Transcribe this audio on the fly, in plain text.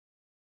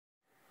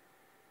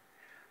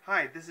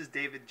Hi, this is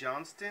David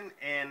Johnston,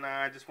 and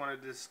I just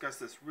wanted to discuss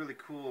this really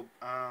cool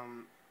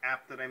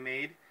app that I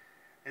made.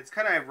 It's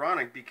kind of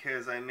ironic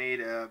because I made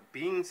a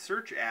Bing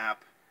search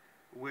app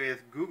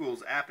with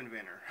Google's App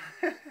Inventor.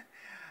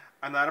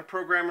 I'm not a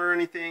programmer or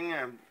anything.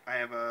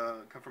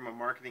 Come from a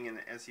marketing and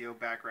SEO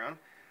background,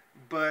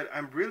 but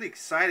I'm really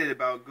excited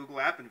about Google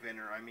App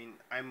Inventor. I mean,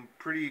 I'm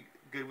pretty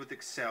good with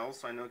Excel,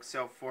 so I know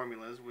Excel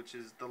formulas, which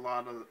is a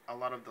lot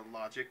of the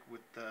logic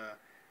with the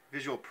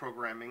visual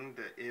programming,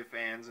 the if,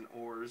 ands, and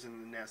ors,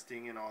 and the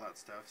nesting and all that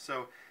stuff.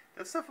 So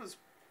that stuff was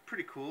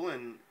pretty cool,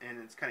 and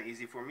it's kind of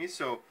easy for me.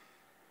 So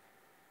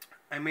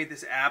I made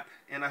this app,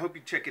 and I hope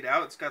you check it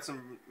out. It's got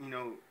some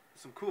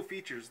cool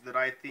features that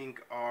I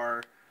think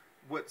are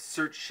what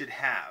search should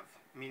have.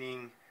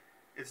 Meaning,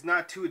 it's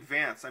not too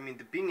advanced. I mean,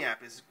 the Bing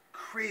app is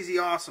crazy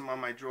awesome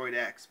on my Droid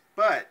X,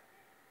 but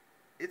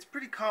it's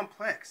pretty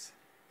complex,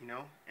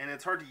 and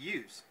it's hard to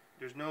use.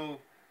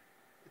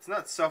 It's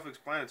not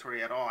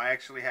self-explanatory at all. I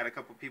actually had a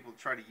couple people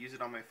try to use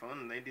it on my phone,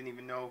 and they didn't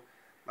even know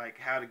like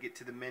how to get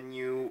to the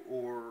menu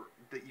or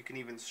that you can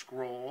even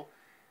scroll.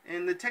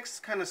 And the text is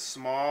kind of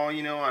small,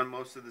 on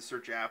most of the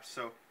search apps.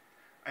 So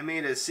I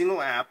made a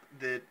single app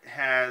that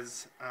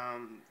has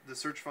the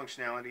search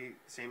functionality,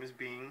 same as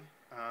Bing.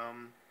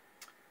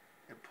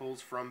 It pulls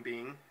from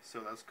Bing, so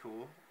that's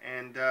cool.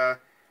 And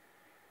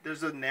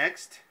there's a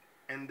next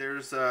and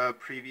there's a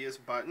previous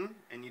button,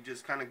 and you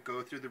just kind of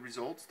go through the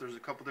results. There's a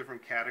couple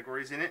different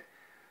categories in it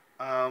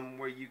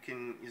where you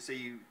say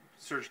you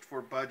searched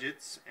for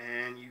budgets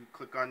and you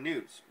click on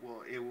news.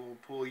 Well, it will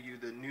pull you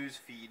the news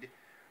feed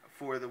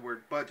for the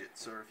word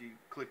budgets. Or if you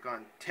click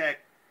on tech,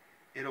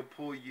 it'll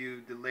pull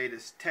you the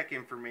latest tech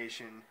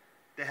information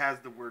that has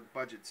the word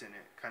budgets in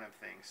it, kind of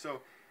thing.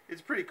 So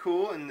it's pretty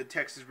cool, and the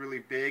text is really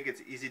big.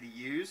 It's easy to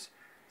use.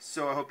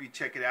 So I hope you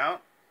check it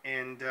out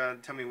and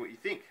tell me what you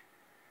think.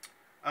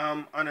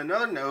 On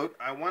another note,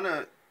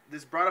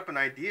 this brought up an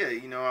idea.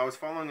 I was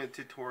following a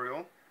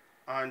tutorial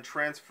on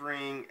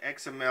transferring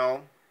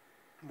XML,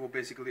 well,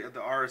 basically the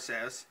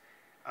RSS,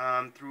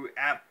 through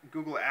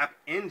Google App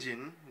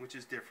Engine, which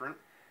is different,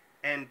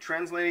 and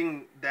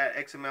translating that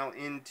XML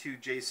into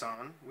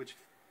JSON, which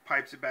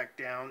pipes it back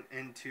down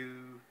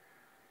into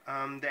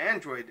the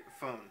Android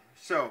phone.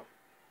 So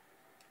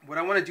what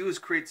I want to do is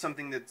create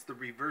something that's the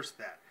reverse of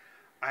that.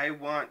 I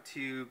want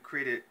to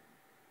create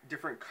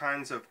different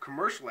kinds of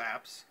commercial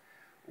apps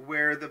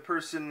where the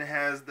person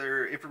has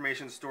their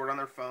information stored on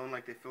their phone,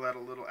 like they fill out a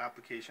little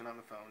application on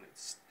the phone.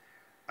 It's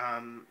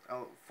a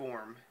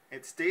form.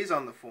 It stays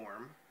on the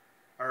form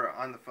or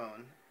on the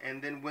phone,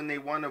 and then when they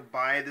want to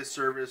buy the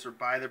service or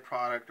buy the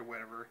product or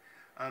whatever,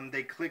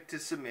 they click to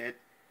submit.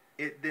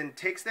 It then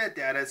takes that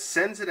data,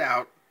 sends it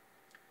out,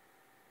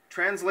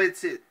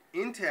 translates it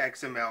into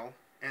XML,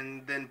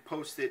 and then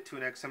posts it to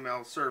an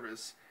XML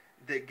service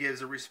that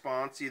gives a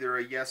response, either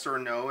a yes or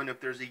a no. And if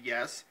there's a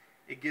yes,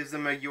 it gives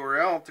them a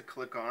URL to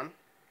click on,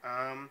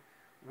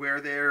 where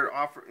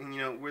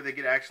where they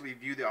could actually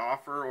view the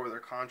offer or their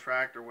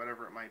contract or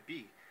whatever it might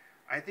be.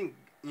 I think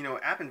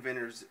App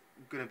Inventor is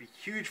going to be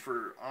huge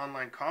for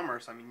online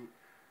commerce. I mean,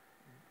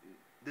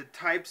 the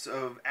types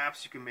of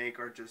apps you can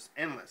make are just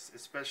endless,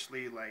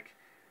 especially like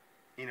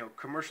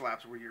commercial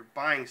apps where you're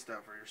buying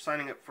stuff or you're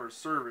signing up for a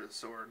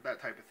service or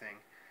that type of thing.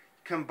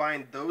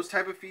 Combine those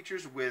type of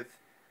features with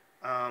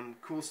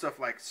cool stuff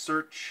like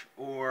search,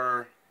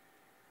 or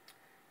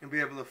be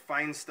able to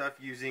find stuff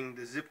using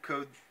the zip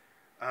code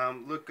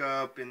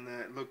lookup and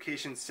the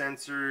location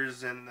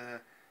sensors and the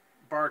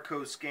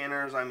barcode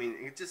scanners. I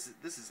mean, this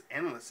is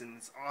endless, and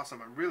it's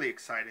awesome. I'm really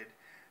excited.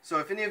 So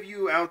if any of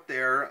you out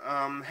there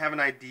have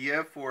an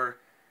idea for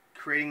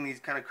creating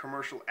these kind of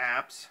commercial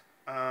apps,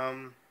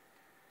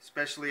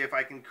 especially if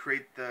I can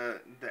create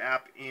the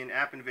app in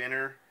App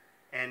Inventor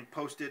and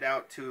post it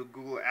out to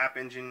Google App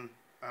Engine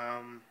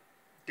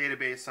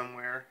database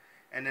somewhere,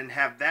 and then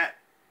have that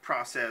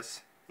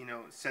process,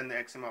 send the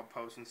XML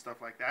posts and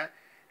stuff like that,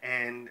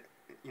 and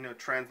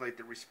translate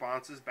the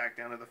responses back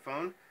down to the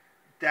phone.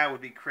 That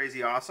would be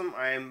crazy awesome.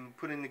 I am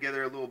putting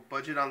together a little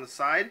budget on the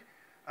side,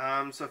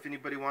 so if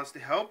anybody wants to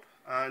help,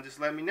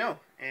 just let me know.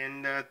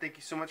 And thank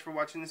you so much for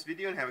watching this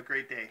video, and have a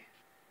great day.